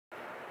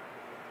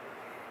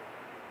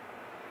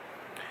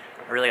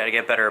really got to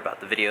get better about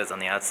the videos on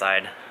the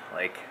outside.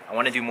 Like, I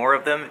want to do more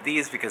of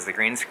these because the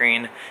green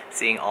screen,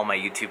 seeing all my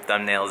YouTube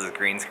thumbnails as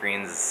green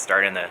screens is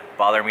starting to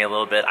bother me a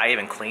little bit. I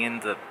even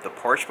cleaned the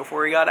porch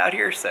before we got out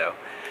here, so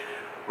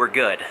we're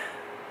good.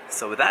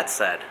 So with that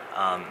said,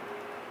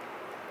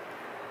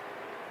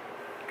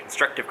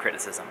 constructive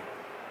criticism.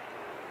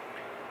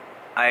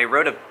 I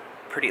wrote a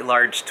pretty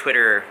large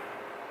Twitter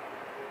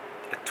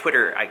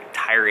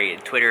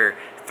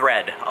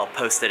thread. I'll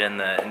post it in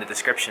the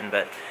description,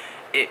 but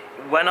it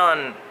went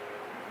on.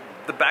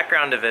 The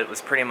background of it was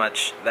pretty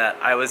much that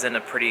I've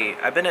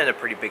been in a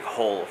pretty big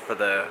hole for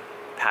the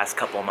past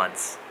couple of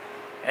months.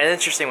 And it's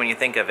interesting when you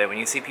think of it, when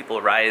you see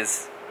people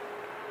rise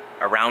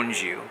around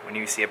you,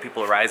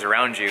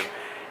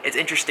 it's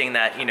interesting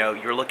that, you know,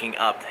 you're looking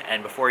up,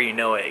 and before you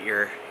know it,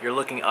 you're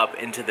looking up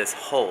into this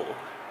hole.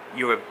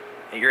 You're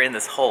in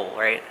this hole,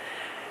 right?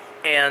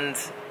 And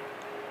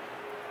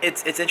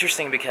it's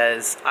interesting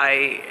because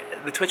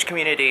the Twitch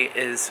community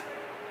is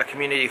a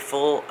community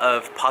full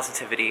of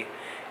positivity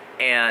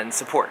and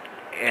support,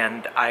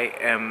 and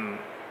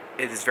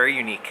it is very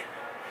unique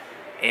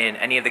in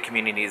any of the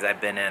communities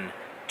I've been in,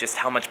 just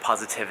how much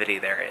positivity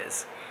there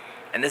is.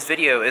 And this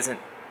video isn't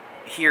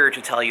here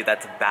to tell you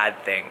that's a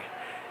bad thing,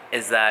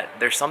 is that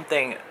there's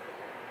something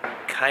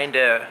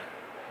there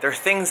are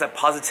things that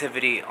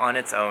positivity on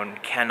its own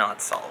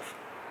cannot solve.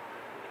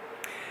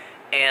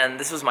 And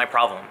this was my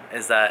problem,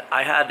 is that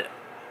I had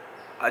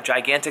a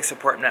gigantic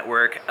support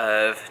network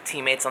of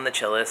teammates on the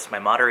chill list, my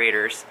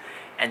moderators,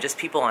 and just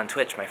people on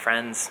Twitch, my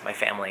friends, my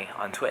family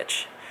on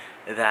Twitch,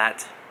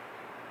 that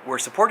were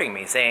supporting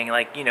me, saying,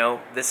 like, you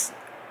know,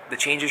 the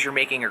changes you're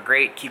making are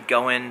great, keep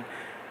going,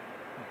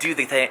 do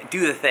the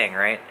thing,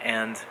 right?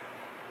 And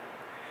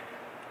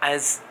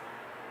as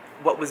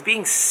what was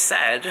being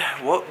said,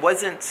 what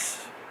wasn't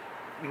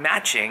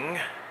matching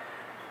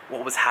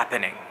what was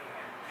happening.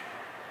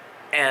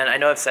 And I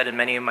know I've said in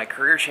many of my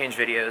career change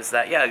videos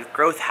that, yeah,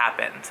 growth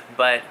happened,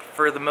 but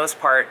for the most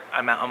part,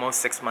 I'm almost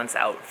 6 months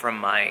out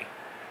from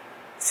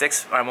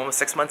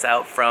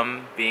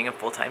being a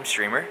full-time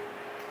streamer,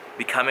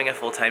 becoming a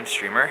full-time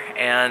streamer,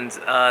 and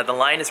the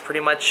line is pretty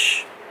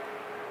much,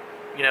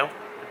 you know,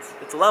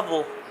 it's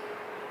level.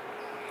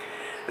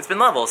 It's been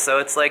level, so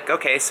it's like,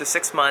 okay, so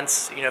 6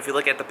 months, you know, if you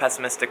look at the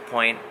pessimistic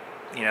point,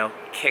 you know,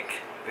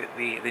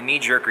 the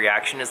knee-jerk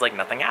reaction is like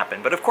nothing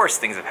happened, but of course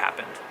things have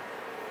happened.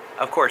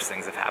 Of course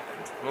things have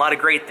happened. A lot of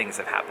great things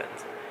have happened.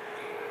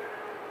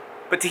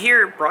 But to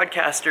hear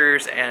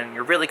broadcasters and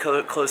your really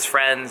close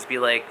friends be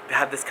like,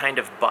 have this kind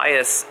of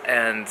bias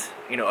and,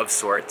 you know, of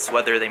sorts,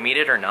 whether they meet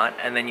it or not,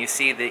 and then you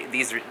see this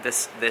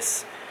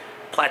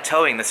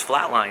plateauing, this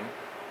flat line,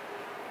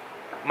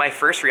 my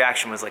first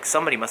reaction was like,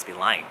 somebody must be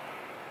lying.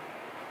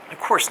 Of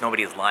course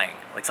nobody is lying.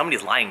 Like,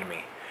 somebody's lying to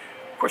me.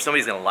 Of course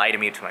nobody's gonna lie to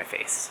me to my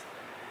face.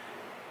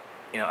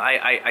 You know,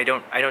 I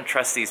don't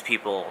trust these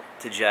people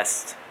to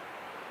just,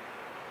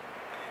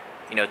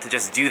 you know, to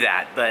just do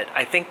that. But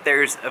I think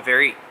there's a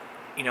very,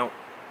 you know,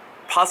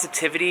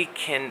 positivity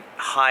can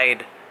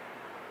hide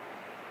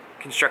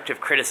constructive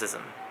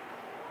criticism.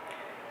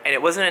 And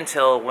it wasn't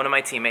until one of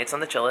my teammates on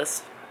the chill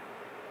list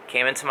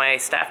came into my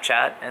staff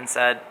chat and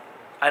said,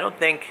 I don't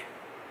think,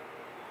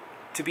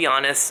 to be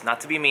honest, not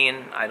to be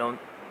mean,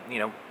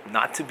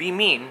 not to be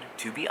mean,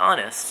 to be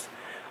honest,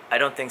 I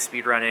don't think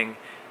speedrunning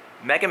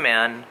Mega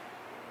Man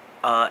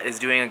is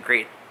doing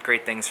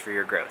great things for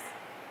your growth.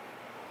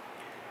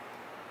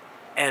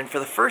 And for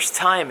the first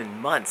time in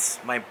months,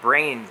 my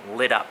brain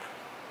lit up.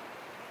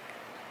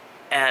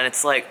 And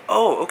it's like,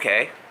 oh,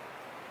 okay.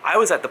 I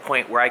was at the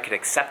point where I could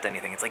accept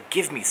anything. It's like,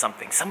 give me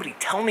something. Somebody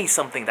tell me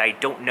something that I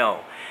don't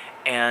know.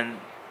 And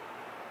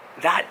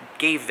that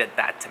gave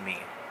that to me.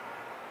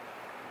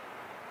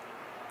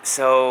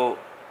 So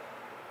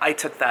I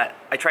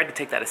tried to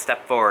take that a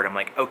step forward. I'm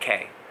like,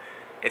 okay,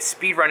 if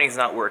speedrunning is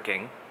not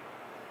working,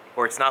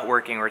 or it's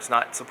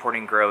not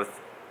supporting growth,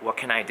 what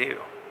can I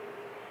do?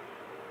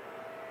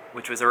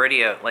 Which was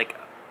already like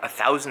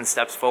 1,000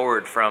 steps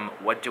forward from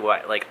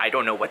I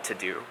don't know what to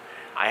do.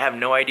 I have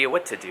no idea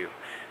what to do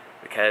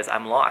because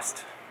I'm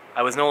lost.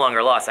 I was no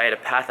longer lost. I had a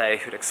path I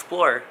could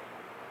explore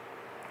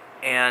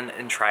and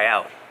try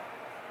out.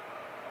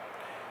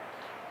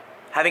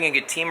 Having a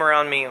good team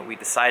around me, we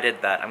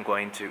decided that I'm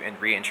going to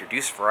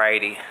reintroduce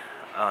variety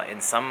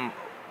in some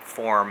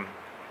form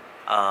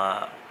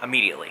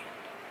immediately.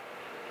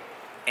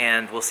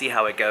 And we'll see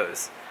how it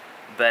goes.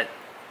 But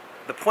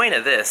the point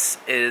of this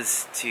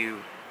is to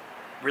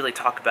really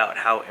talk about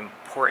how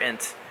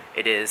important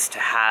it is to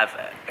have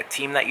a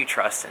team that you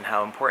trust, and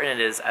how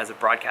important it is as a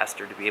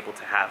broadcaster to be able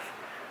to have,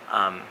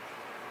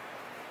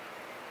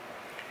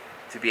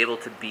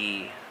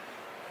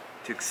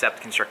 to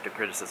accept constructive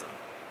criticism.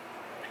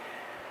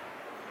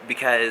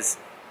 Because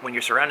when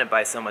you're surrounded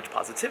by so much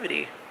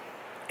positivity,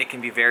 it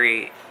can be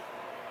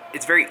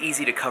it's very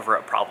easy to cover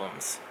up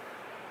problems.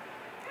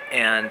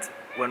 And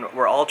when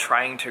we're all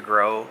trying to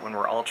grow, when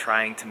we're all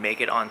trying to make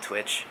it on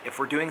Twitch, if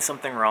we're doing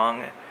something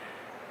wrong,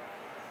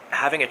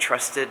 having a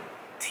trusted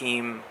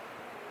team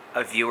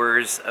of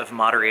viewers, of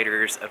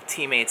moderators, of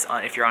teammates,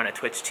 on if you're on a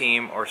Twitch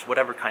team or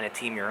whatever kind of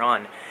team you're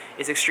on,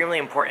 is extremely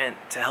important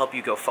to help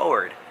you go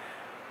forward.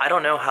 I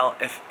don't know how,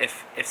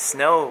 if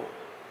Snow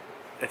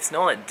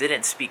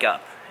didn't speak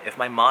up, if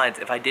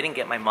I didn't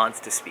get my mods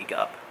to speak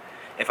up,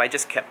 if I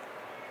just kept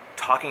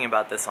talking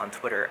about this on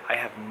Twitter, I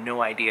have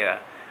no idea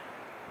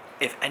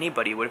if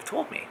anybody would have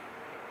told me,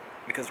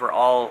 because we're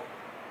all,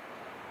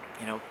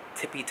 you know,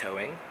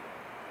 tippy-toeing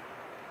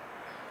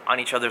on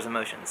each other's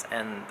emotions,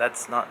 and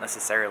that's not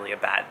necessarily a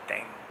bad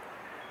thing.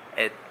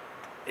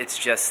 It's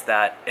just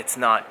that it's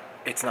not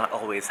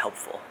always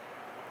helpful.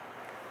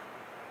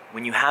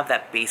 When you have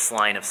that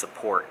baseline of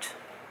support,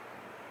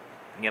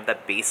 when you have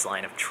that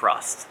baseline of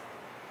trust,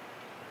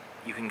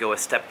 you can go a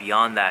step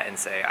beyond that and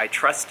say, I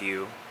trust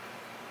you,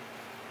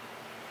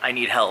 I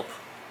need help,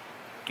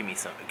 give me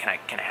some,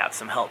 can I have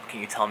some help,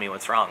 can you tell me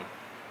what's wrong?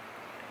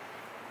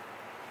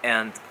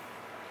 And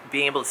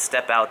being able to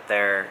step out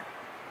there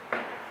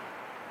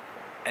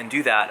and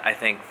do that, I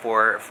think,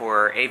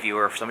 for a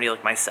viewer, for somebody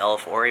like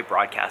myself or a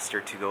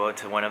broadcaster to go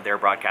to one of their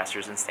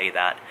broadcasters and say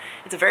that,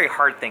 it's a very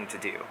hard thing to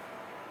do.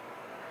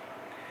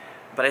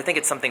 But I think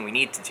it's something we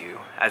need to do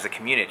as a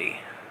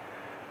community.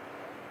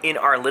 In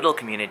our little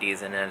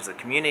communities and as a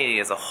community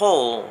as a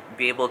whole,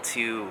 be able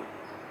to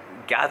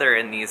gather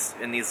in these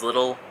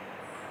little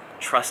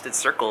trusted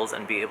circles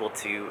and be able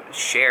to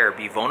share,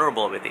 be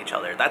vulnerable with each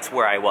other. That's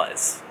where I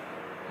was.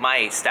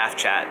 My staff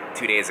chat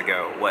 2 days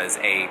ago was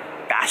a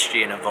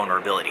bastion of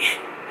vulnerability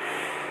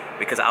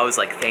because I was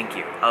like, thank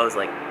you. I was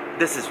like,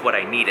 this is what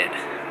I needed.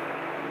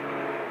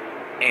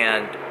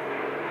 And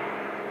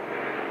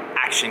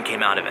action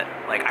came out of it.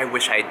 Like, I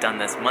wish I had done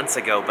this months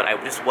ago, but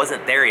I just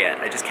wasn't there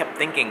yet. I just kept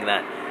thinking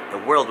that the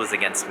world was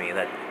against me,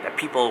 that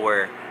people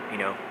were, you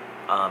know,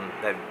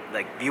 that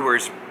like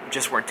viewers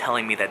just weren't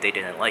telling me that they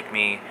didn't like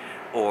me,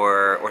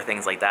 or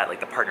things like that. Like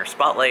the partner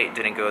spotlight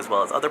didn't go as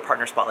well as other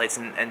partner spotlights,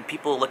 and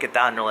people look at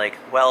that and they're like,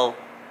 well,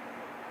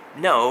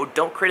 no,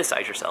 don't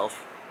criticize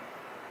yourself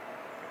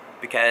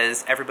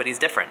because everybody's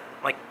different.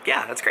 Like,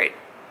 yeah, that's great,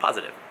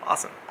 positive,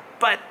 awesome,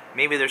 but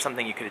maybe there's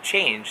something you could have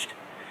changed.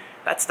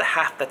 That's the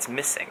half that's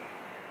missing.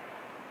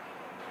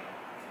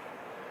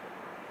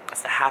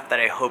 That's the half that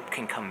I hope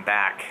can come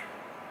back,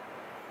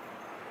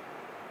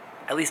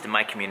 at least in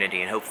my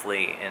community and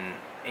hopefully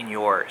in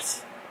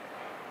yours,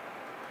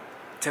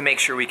 to make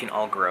sure we can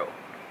all grow.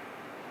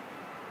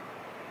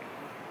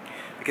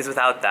 Because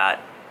without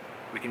that,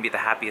 we can be the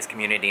happiest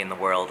community in the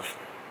world.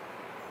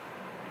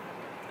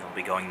 It'll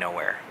be going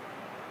nowhere.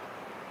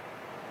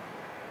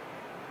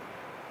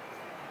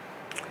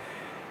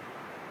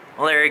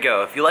 Well, there you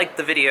go. If you liked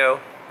the video,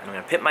 and I'm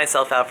going to pimp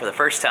myself out for the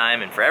first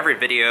time and for every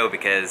video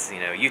because, you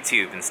know,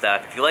 YouTube and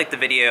stuff. If you like the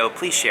video,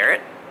 please share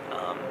it.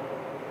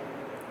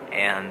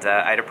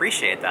 I'd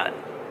appreciate that.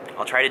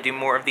 I'll try to do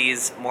more of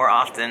these more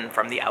often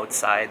from the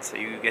outside so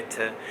you get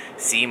to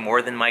see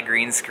more than my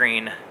green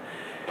screen.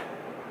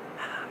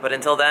 But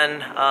until then,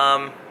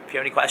 if you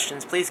have any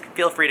questions, please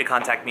feel free to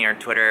contact me on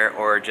Twitter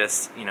or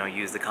just, you know,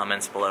 use the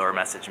comments below or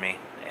message me.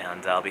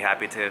 And I'll be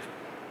happy to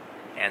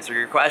answer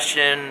your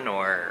question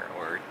or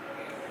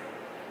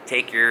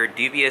take your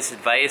dubious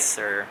advice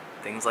or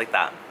things like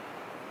that.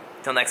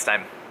 Till next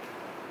time,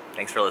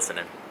 thanks for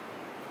listening.